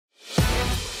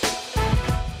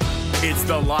It's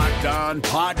the Locked On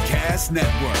Podcast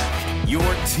Network, your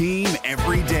team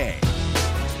every day.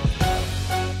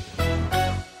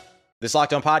 This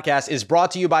Locked On Podcast is brought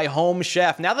to you by Home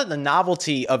Chef. Now that the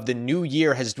novelty of the new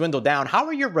year has dwindled down, how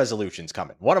are your resolutions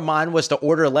coming? One of mine was to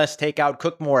order less takeout,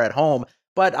 cook more at home,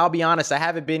 but I'll be honest, I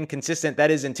haven't been consistent. That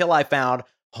is until I found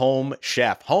Home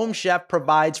Chef. Home Chef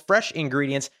provides fresh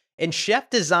ingredients and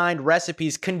chef-designed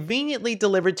recipes conveniently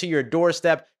delivered to your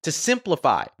doorstep to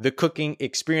simplify the cooking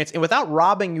experience and without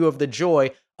robbing you of the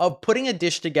joy of putting a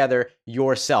dish together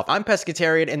yourself. I'm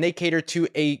pescatarian and they cater to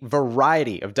a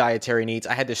variety of dietary needs.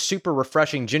 I had this super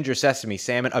refreshing ginger sesame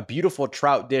salmon, a beautiful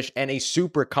trout dish, and a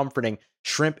super comforting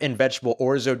shrimp and vegetable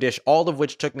orzo dish, all of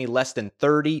which took me less than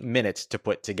 30 minutes to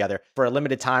put together. For a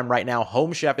limited time right now,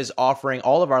 Home Chef is offering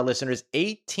all of our listeners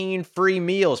 18 free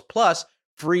meals plus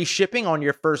free shipping on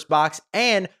your first box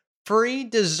and free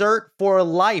dessert for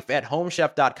life at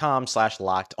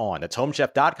homechef.com/lockedon. That's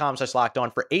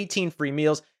homechef.com/lockedon for 18 free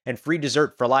meals and free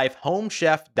dessert for life.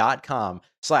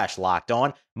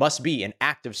 Homechef.com/lockedon. Must be an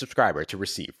active subscriber to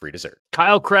receive free dessert.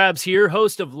 Kyle Krabs here,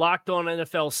 host of Locked On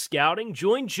NFL Scouting.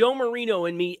 Join Joe Marino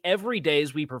and me every day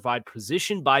as we provide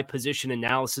position-by-position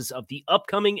analysis of the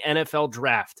upcoming NFL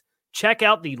Draft. Check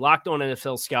out the Locked On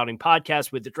NFL Scouting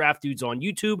podcast with the Draft Dudes on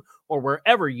YouTube or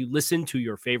wherever you listen to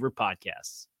your favorite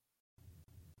podcasts.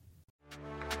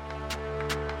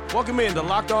 Welcome in to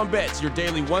Locked On Bets, your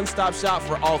daily one-stop shop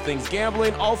for all things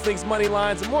gambling, all things money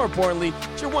lines, and more importantly,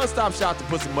 it's your one-stop shop to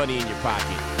put some money in your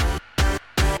pocket.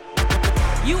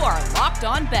 You are Locked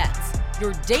On Bets,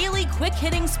 your daily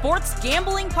quick-hitting sports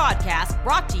gambling podcast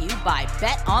brought to you by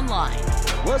Bet Online.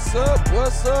 What's up?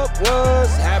 What's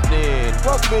happening?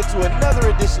 Welcome into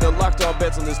another edition of Locked On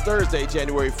Bets on this Thursday,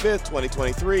 January 5th,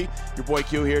 2023. Your boy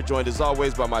Q here, joined as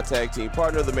always by my tag team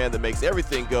partner, the man that makes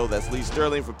everything go. That's Lee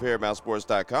Sterling from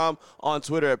ParamountSports.com, on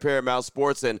Twitter at Paramount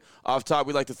Sports. And off top,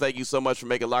 we'd like to thank you so much for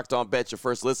making Locked On Bets your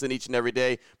first listen each and every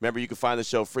day. Remember, you can find the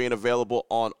show free and available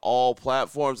on all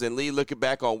platforms. And Lee, looking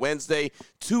back on Wednesday,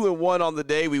 2-1 on the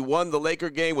day. We won the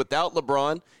Laker game without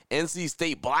LeBron. NC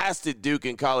State blasted Duke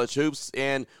in college hoops,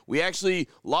 and we actually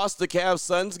lost the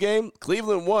Cavs-Suns game.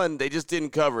 Cleveland won. They just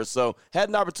didn't cover. So had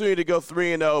an opportunity to go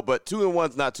 3-0, but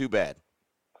 2-1's not too bad.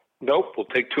 Nope. We'll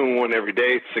take 2-1 every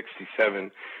day,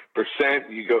 67%.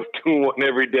 You go 2-1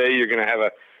 every day, you're going to have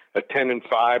a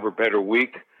 10-5 or better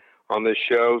week on this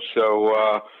show.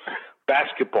 So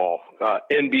basketball,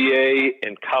 NBA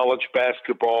and college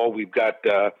basketball, we've got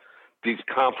these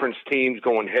conference teams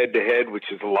going head-to-head, which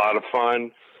is a lot of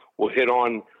fun. We'll hit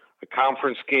on a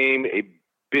conference game, a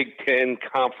Big Ten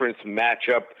conference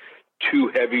matchup, two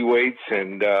heavyweights,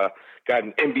 and got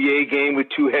an NBA game with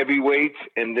two heavyweights,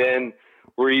 and then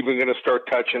we're even going to start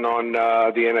touching on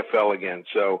the NFL again.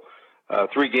 So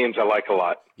 3 games I like a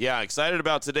lot. Yeah, excited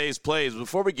about today's plays.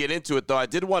 Before we get into it, though, I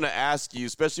did want to ask you,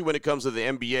 especially when it comes to the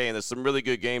NBA, and there's some really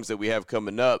good games that we have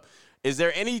coming up, Is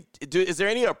there any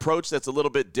approach that's a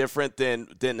little bit different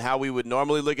than how we would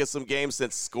normally look at some games,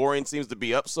 since scoring seems to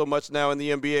be up so much now in the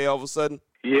NBA all of a sudden?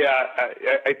 Yeah,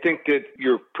 I think that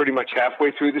you're pretty much halfway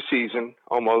through the season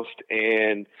almost,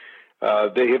 and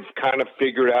they have kind of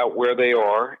figured out where they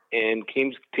are, and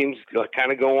teams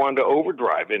kind of go on to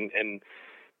overdrive, and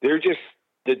they're just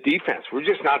the defense. We're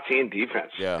just not seeing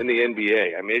defense in the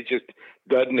NBA. I mean, it just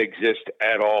doesn't exist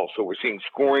at all. So we're seeing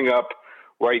scoring up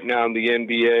right now in the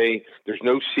NBA. There's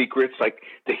no secrets. Like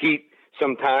the Heat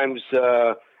sometimes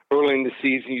early in the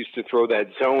season used to throw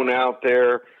that zone out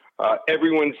there.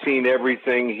 Everyone's seen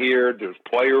everything here. There's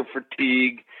player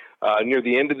fatigue. Near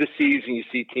the end of the season, you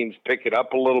see teams pick it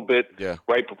up a little bit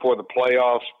right before the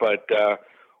playoffs. But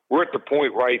we're at the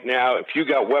point right now, if you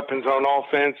got weapons on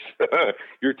offense,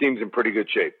 your team's in pretty good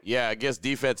shape. Yeah, I guess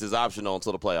defense is optional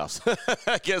until the playoffs.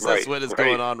 I guess that's what is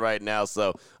going on right now.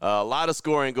 So a lot of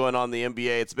scoring going on in the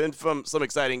NBA. It's been from some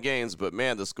exciting games, but,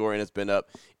 man, the scoring has been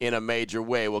up in a major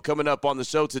way. Well, coming up on the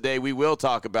show today, we will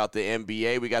talk about the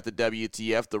NBA. We got the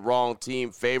WTF, the wrong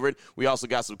team favorite. We also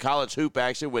got some college hoop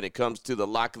action when it comes to the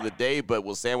lock of the day, but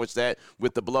we'll sandwich that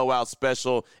with the blowout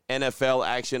special NFL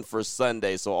action for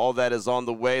Sunday. So all that is on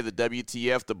the way. The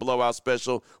WTF, the blowout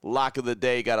special, lock of the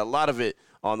day. Got a lot of it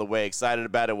on the way. Excited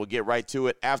about it. We'll get right to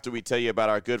it after we tell you about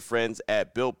our good friends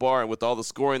at Built Bar. And with all the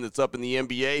scoring that's up in the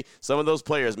NBA, some of those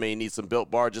players may need some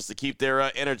Built Bar just to keep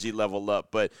their energy level up.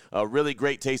 But a really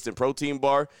great tasting protein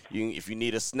bar. If you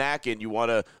need a snack and you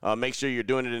want to make sure you're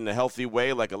doing it in a healthy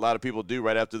way, like a lot of people do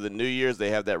right after the New Year's,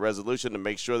 they have that resolution to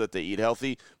make sure that they eat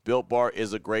healthy. Built Bar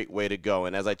is a great way to go.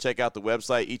 And as I check out the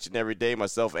website each and every day,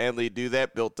 myself and Lee do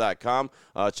that, Built.com,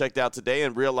 checked out today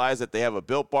and realized that they have a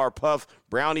Built Bar Puff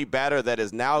brownie batter that is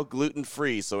is now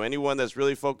gluten-free. So anyone that's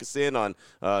really focused in on,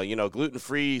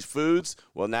 gluten-free foods,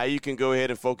 well, now you can go ahead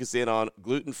and focus in on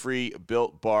gluten-free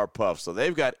Built Bar Puffs. So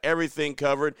they've got everything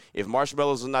covered. If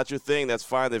marshmallows are not your thing, that's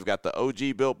fine. They've got the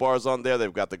OG Built Bars on there.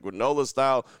 They've got the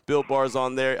granola-style Built Bars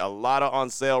on there. A lot of on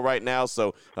sale right now.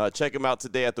 So check them out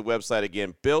today at the website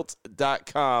again,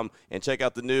 Built.com, and check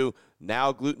out the new,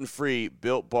 now gluten-free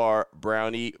Built Bar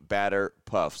Brownie Batter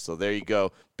Puff. So there you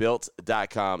go,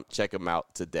 Built.com. Check them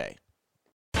out today.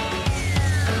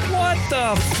 What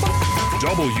the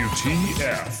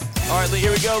WTF? All right,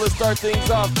 here we go. Let's start things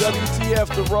off.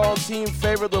 WTF, the wrong team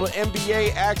favorite, little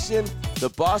NBA action. The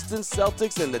Boston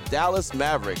Celtics and the Dallas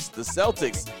Mavericks. The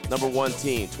Celtics, number 1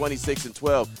 team,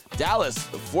 26-12. Dallas,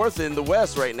 4th in the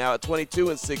West right now at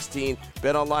 22-16.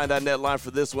 BetOnline.net line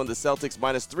for this one. The Celtics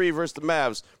 -3 versus the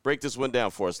Mavs. Break this one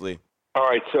down for us, Lee. All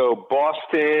right, so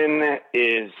Boston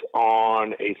is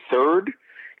on a third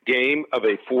game of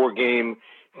a 4-game.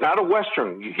 Not a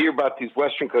Western. You hear about these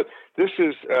Western codes. This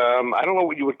is, I don't know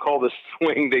what you would call this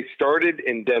swing. They started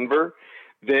in Denver,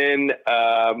 then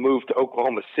moved to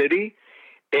Oklahoma City,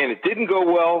 and it didn't go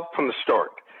well from the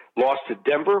start. Lost to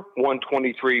Denver,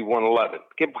 123-111.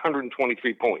 Gave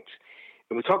 123 points.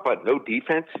 And we talk about no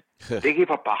defense. They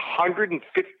gave up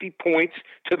 150 points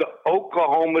to the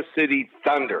Oklahoma City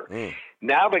Thunder.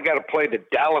 Now they got to play the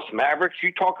Dallas Mavericks.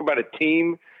 You talk about a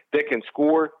team that can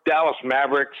score. Dallas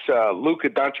Mavericks, Luka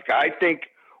Doncic, I think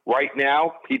right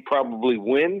now he'd probably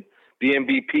win the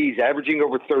MVP. He's averaging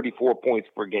over 34 points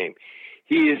per game.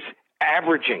 He is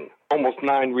averaging almost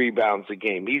 9 rebounds a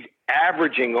game. He's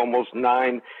averaging almost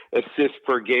 9 assists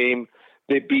per game.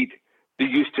 They beat the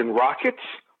Houston Rockets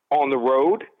on the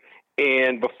road,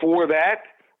 and before that,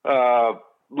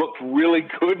 looked really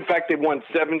good. In fact, they won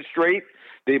 7 straight.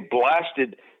 They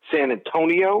blasted San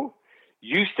Antonio,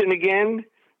 Houston again,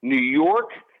 New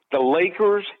York, the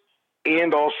Lakers,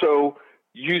 and also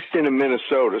Houston and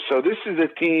Minnesota. So this is a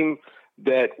team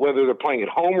that, whether they're playing at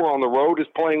home or on the road, is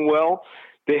playing well.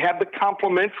 They have the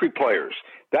complementary players.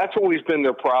 That's always been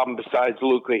their problem besides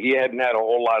Luka. He hadn't had a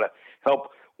whole lot of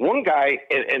help. One guy,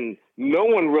 and no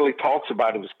one really talks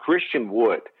about him, is Christian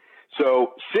Wood.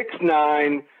 So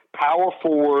 6'9", power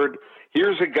forward.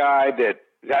 Here's a guy that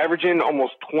is averaging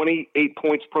almost 28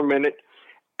 points per minute,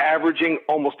 averaging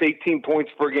almost 18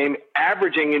 points per game,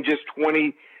 averaging in just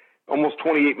almost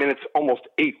 28 minutes, almost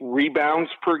 8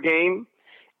 rebounds per game.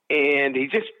 And he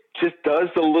just does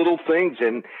the little things,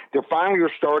 and they're finally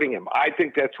restarting him. I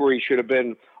think that's where he should have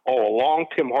been all along.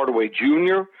 Tim Hardaway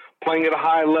Jr. playing at a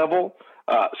high level.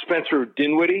 Spencer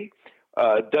Dinwiddie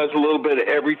does a little bit of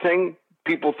everything.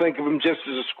 People think of him just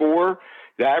as a scorer.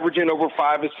 They're averaging over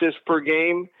 5 assists per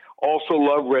game. Also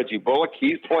love Reggie Bullock.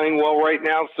 He's playing well right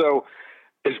now. So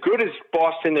as good as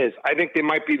Boston is, I think they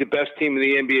might be the best team in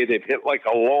the NBA. They've hit like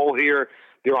a lull here.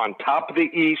 They're on top of the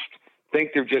East. I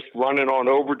think they're just running on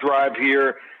overdrive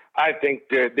here. I think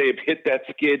they've hit that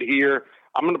skid here.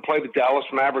 I'm going to play the Dallas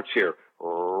Mavericks here.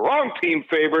 Wrong team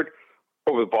favorite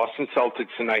over the Boston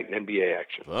Celtics tonight in NBA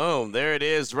action. Boom, there it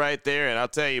is right there. And I'll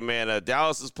tell you, man,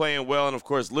 Dallas is playing well, and, of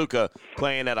course, Luka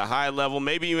playing at a high level,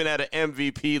 maybe even at an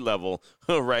MVP level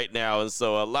right now. And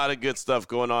so a lot of good stuff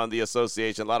going on in the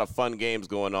association, a lot of fun games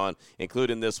going on,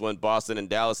 including this one, Boston and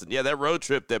Dallas. And, yeah, that road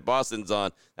trip that Boston's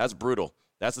on, that's brutal.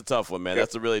 That's a tough one, man. Yep.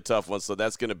 That's a really tough one. So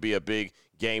that's going to be a big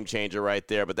game changer right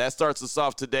there. But that starts us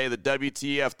off today. The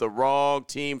WTF, the wrong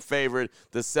team favorite,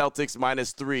 the Celtics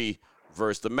 -3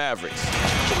 versus the Mavericks.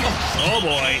 Oh,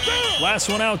 boy. Last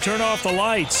one out, turn off the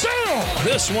lights.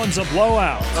 This one's a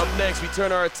blowout. Up next, we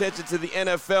turn our attention to the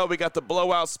NFL. We got the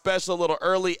blowout special, a little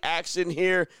early action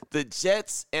here. The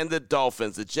Jets and the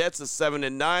Dolphins. The Jets are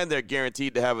 7-9. They're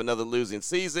guaranteed to have another losing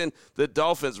season. The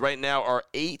Dolphins right now are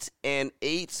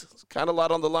 8-8. Kind of a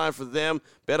lot on the line for them.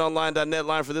 BetOnline.net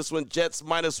line for this one. Jets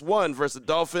 -1 versus the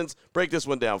Dolphins. Break this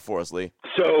one down for us, Lee.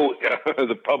 So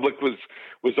the public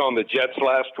was on the Jets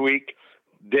last week.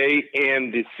 They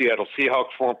and the Seattle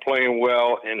Seahawks weren't playing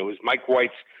well, and it was Mike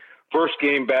White's first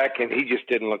game back, and he just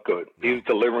didn't look good. He was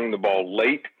delivering the ball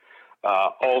late,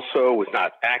 also was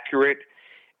not accurate,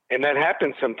 and that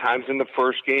happens sometimes in the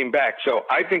first game back. So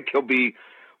I think he'll be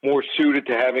more suited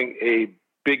to having a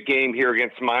big game here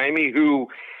against Miami, who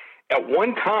at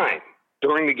one time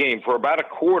during the game for about a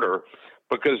quarter,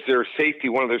 because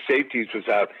one of their safeties was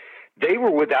out, they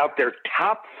were without their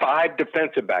top 5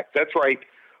 defensive backs. That's right.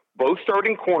 Both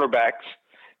starting cornerbacks,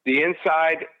 the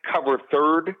inside cover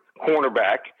third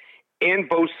cornerback, and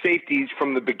both safeties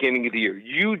from the beginning of the year.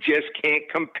 You just can't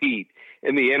compete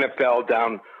in the NFL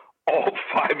down all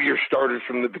 5 of your starters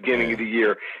from the beginning of the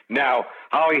year. Now,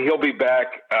 Holly, he'll be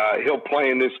back. He'll play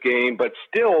in this game, but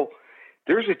still,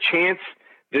 there's a chance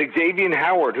Xavier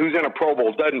Howard, who's in a Pro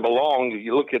Bowl, doesn't belong.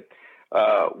 You look at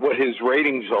what his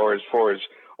ratings are as far as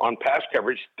on pass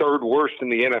coverage, third worst in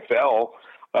the NFL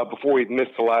before he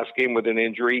missed the last game with an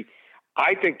injury.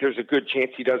 I think there's a good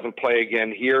chance he doesn't play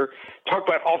again here. Talk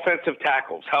about offensive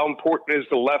tackles. How important is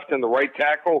the left and the right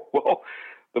tackle? Well,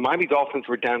 the Miami Dolphins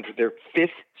were down to their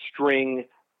fifth-string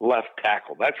left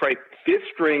tackle. That's right,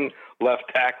 fifth-string left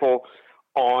tackle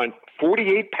on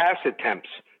 48 pass attempts,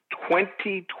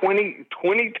 20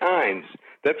 times.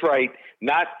 That's right,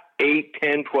 not 8,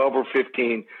 10, 12, or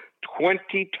 15.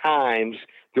 20 times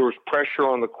there was pressure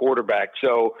on the quarterback.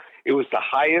 So it was the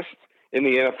highest in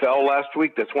the NFL last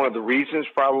week. That's one of the reasons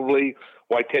probably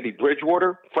why Teddy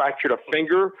Bridgewater fractured a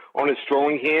finger on his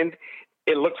throwing hand.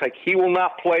 It looks like he will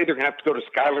not play. They're going to have to go to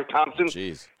Skylar Thompson.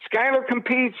 Jeez. Skylar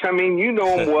competes. I mean, you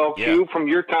know him well, Yeah. Q, from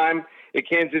your time at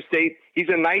Kansas State. He's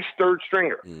a nice third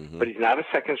stringer, but he's not a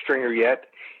second stringer yet.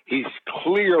 He's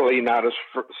clearly not a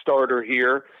starter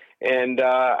here. And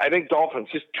I think Dolphins,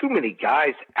 just too many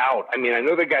guys out. I mean, I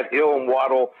know they got Hill and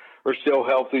Waddle are still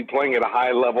healthy, playing at a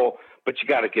high level, but you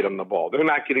got to get them the ball. They're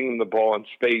not getting them the ball in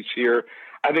space here.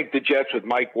 I think the Jets, with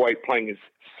Mike White playing his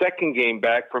second game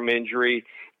back from injury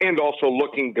and also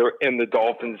looking to end the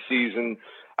Dolphins season,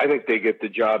 I think they get the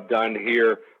job done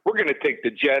here. We're going to take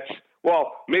the Jets.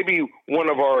 Well, maybe one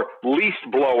of our least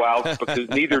blowouts because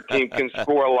neither team can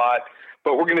score a lot,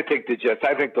 but we're going to take the Jets.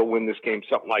 I think they'll win this game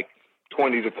something like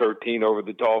 20-13 over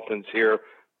the Dolphins here.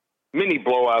 Mini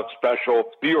blowout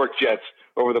special. New York Jets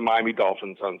over the Miami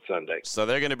Dolphins on Sunday. So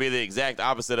they're going to be the exact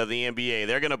opposite of the NBA.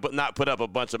 They're going to not put up a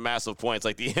bunch of massive points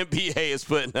like the NBA is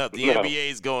putting up. The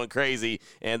NBA is going crazy,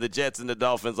 and the Jets and the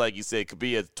Dolphins, like you said, could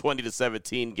be a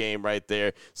 20-17 game right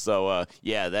there. So,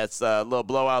 yeah, that's a little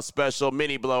blowout special,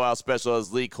 mini blowout special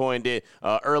as Lee coined it.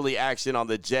 Early action on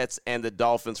the Jets and the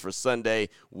Dolphins for Sunday,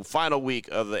 final week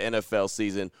of the NFL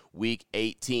season, Week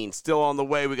 18. Still on the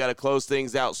way. We got to close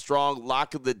things out strong.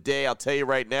 Lock of the day, I'll tell you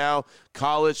right now,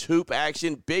 college hoop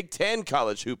action, Big Ten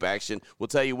college hoop action. We'll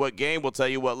tell you what game, we'll tell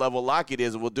you what level lock it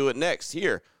is, and we'll do it next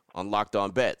here on Locked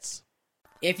On Bets.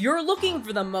 If you're looking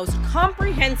for the most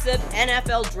comprehensive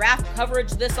NFL draft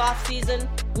coverage this offseason,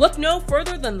 look no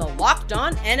further than the Locked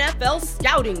On NFL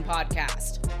Scouting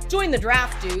Podcast. Join the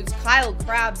draft dudes, Kyle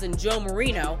Krabs and Joe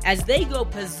Marino, as they go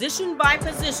position by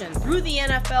position through the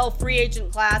NFL free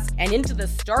agent class and into the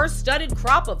star-studded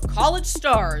crop of college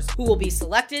stars who will be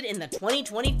selected in the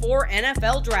 2024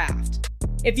 NFL Draft.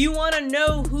 If you want to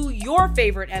know who your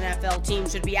favorite NFL team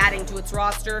should be adding to its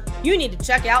roster, you need to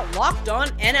check out Locked On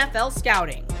NFL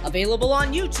Scouting, available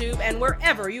on YouTube and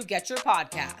wherever you get your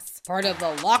podcasts. Part of the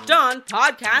Locked On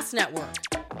Podcast Network,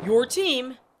 your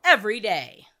team every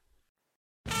day.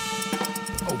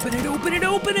 Open it, open it,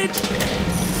 open it!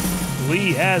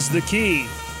 Lee has the key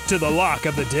to the lock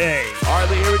of the day. All right,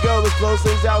 Lee, here we go. Let's close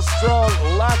things out strong.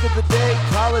 Lock of the day,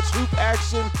 college hoop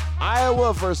action.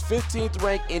 Iowa versus 15th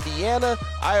ranked Indiana.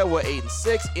 Iowa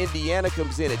 8-6. Indiana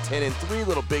comes in at 10-3.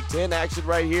 Little Big Ten action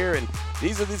right here. And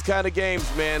these are these kind of games,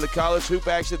 man. The college hoop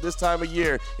action this time of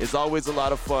year is always a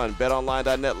lot of fun.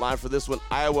 BetOnline.net line for this one.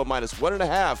 Iowa minus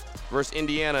 1.5 versus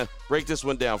Indiana. Break this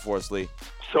one down for us, Lee.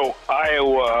 So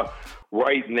Iowa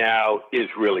right now is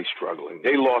really struggling.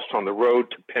 They lost on the road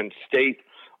to Penn State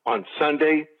on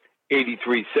Sunday,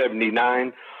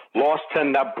 83-79. Lost to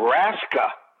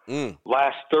Nebraska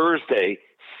last Thursday,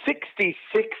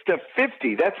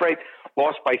 66-50. That's right,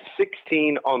 lost by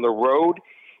 16 on the road.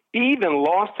 Even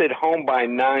lost at home by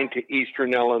 9 to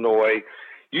Eastern Illinois.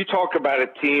 You talk about a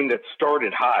team that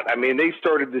started hot. I mean, they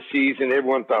started the season,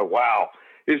 everyone thought, wow,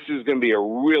 this is going to be a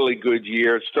really good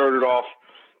year. It started off,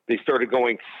 they started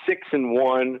going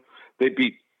 6-1. They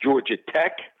beat Georgia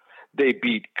Tech. They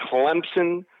beat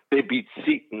Clemson. They beat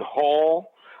Seton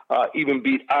Hall, even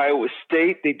beat Iowa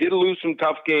State. They did lose some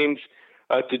tough games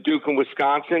to Duke and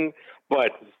Wisconsin,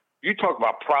 but you talk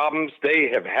about problems. They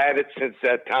have had it since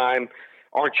that time,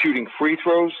 aren't shooting free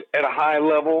throws at a high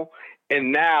level,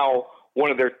 and now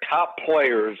one of their top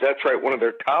players, that's right, one of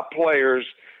their top players,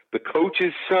 the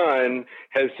coach's son,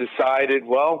 has decided,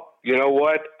 well, you know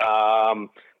what,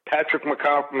 Patrick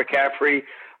McCaffrey,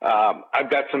 I've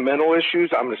got some mental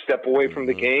issues. I'm going to step away from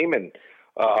the game, and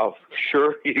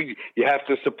sure, you have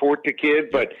to support the kid,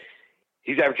 but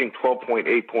he's averaging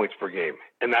 12.8 points per game,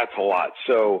 and that's a lot.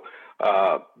 So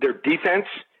their defense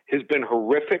has been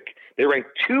horrific. They rank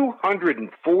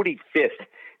 245th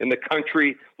in the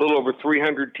country, a little over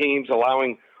 300 teams,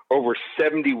 allowing over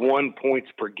 71 points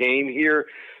per game here.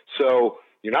 So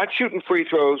you're not shooting free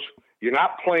throws. You're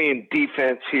not playing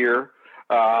defense here.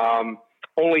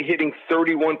 Only hitting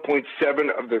 31.7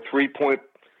 of their 3-point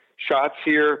shots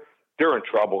here. They're in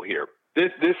trouble here.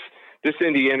 This This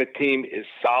Indiana team is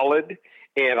solid,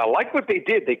 and I like what they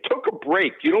did. They took a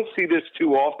break. You don't see this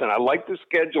too often. I like the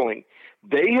scheduling.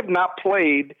 They have not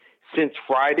played since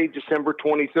Friday, December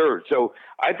 23rd. So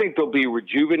I think they'll be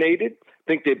rejuvenated. I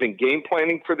think they've been game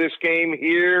planning for this game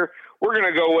here. We're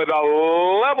going to go with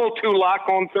a level 2 lock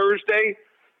on Thursday.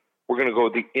 We're going to go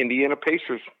with the Indiana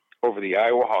Pacers over the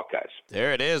Iowa Hawkeyes.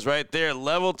 There it is right there.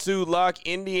 Level 2 lock,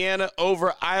 Indiana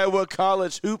over Iowa.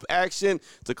 College hoop action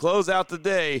to close out the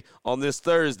day on this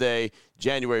Thursday,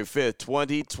 January 5th,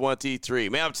 2023.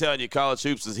 Man, I'm telling you, college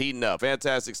hoops is heating up.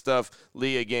 Fantastic stuff.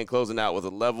 Lee, again, closing out with a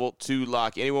level 2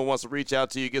 lock. Anyone wants to reach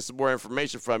out to you, get some more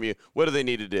information from you, what do they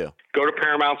need to do? Go to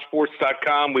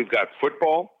ParamountSports.com. We've got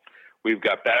football, we've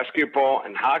got basketball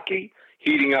and hockey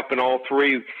heating up in all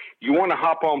three. You want to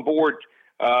hop on board,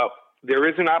 there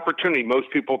is an opportunity. Most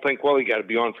people think, well, you got to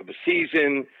be on for the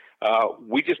season.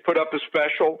 We just put up a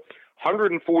special,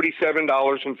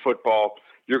 $147 in football.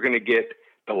 You're going to get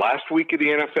the last week of the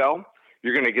NFL.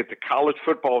 You're going to get the college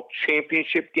football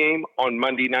championship game on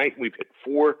Monday night. We've hit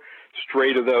 4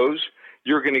 straight of those.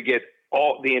 You're going to get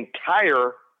the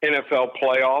entire NFL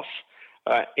playoffs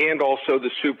and also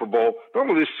the Super Bowl.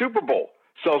 Normally the Super Bowl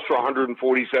sells for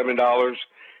 $147.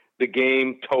 The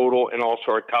game total and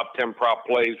also our top 10 prop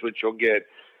plays, which you'll get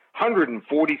 $147,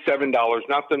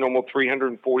 not the normal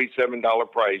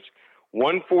 $347 price.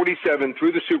 $147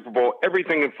 through the Super Bowl,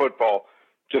 everything in football,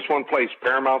 just one place,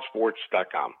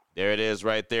 ParamountSports.com. There it is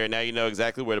right there. Now you know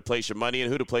exactly where to place your money and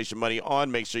who to place your money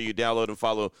on. Make sure you download and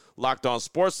follow Locked On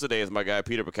Sports today, as my guy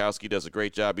Peter Bukowski does a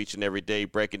great job each and every day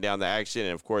breaking down the action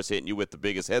and, of course, hitting you with the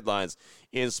biggest headlines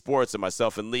in sports. And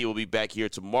myself and Lee will be back here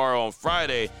tomorrow on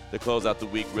Friday to close out the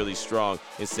week really strong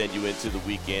and send you into the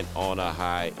weekend on a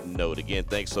high note. Again,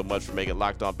 thanks so much for making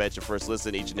Locked On Bet your first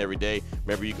listen each and every day.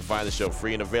 Remember, you can find the show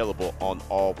free and available on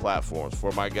all platforms.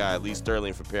 For my guy Lee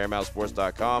Sterling from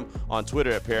ParamountSports.com, on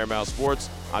Twitter at Paramount Sports,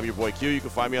 I'm your boy Q. You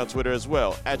can find me on Twitter as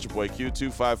well, at your boy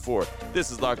Q254. This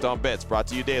is Locked On Bets, brought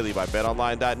to you daily by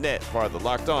BetOnline.net, part of the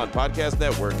Locked On Podcast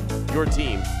Network, your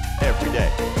team every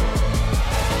day.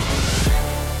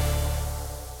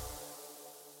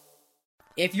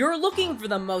 If you're looking for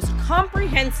the most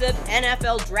comprehensive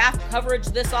NFL draft coverage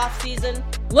this offseason,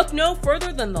 look no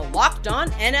further than the Locked On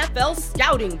NFL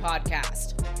Scouting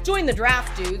Podcast. Join the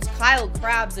draft dudes, Kyle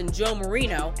Krabs and Joe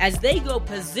Marino, as they go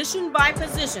position by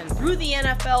position through the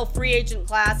NFL free agent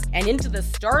class and into the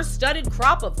star-studded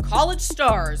crop of college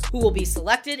stars who will be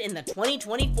selected in the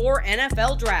 2024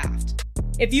 NFL Draft.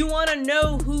 If you want to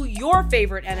know who your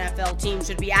favorite NFL team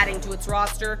should be adding to its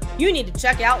roster, you need to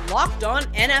check out Locked On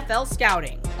NFL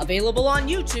Scouting, available on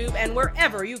YouTube and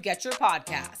wherever you get your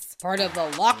podcasts. Part of the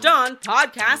Locked On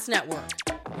Podcast Network,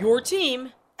 your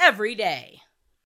team every day.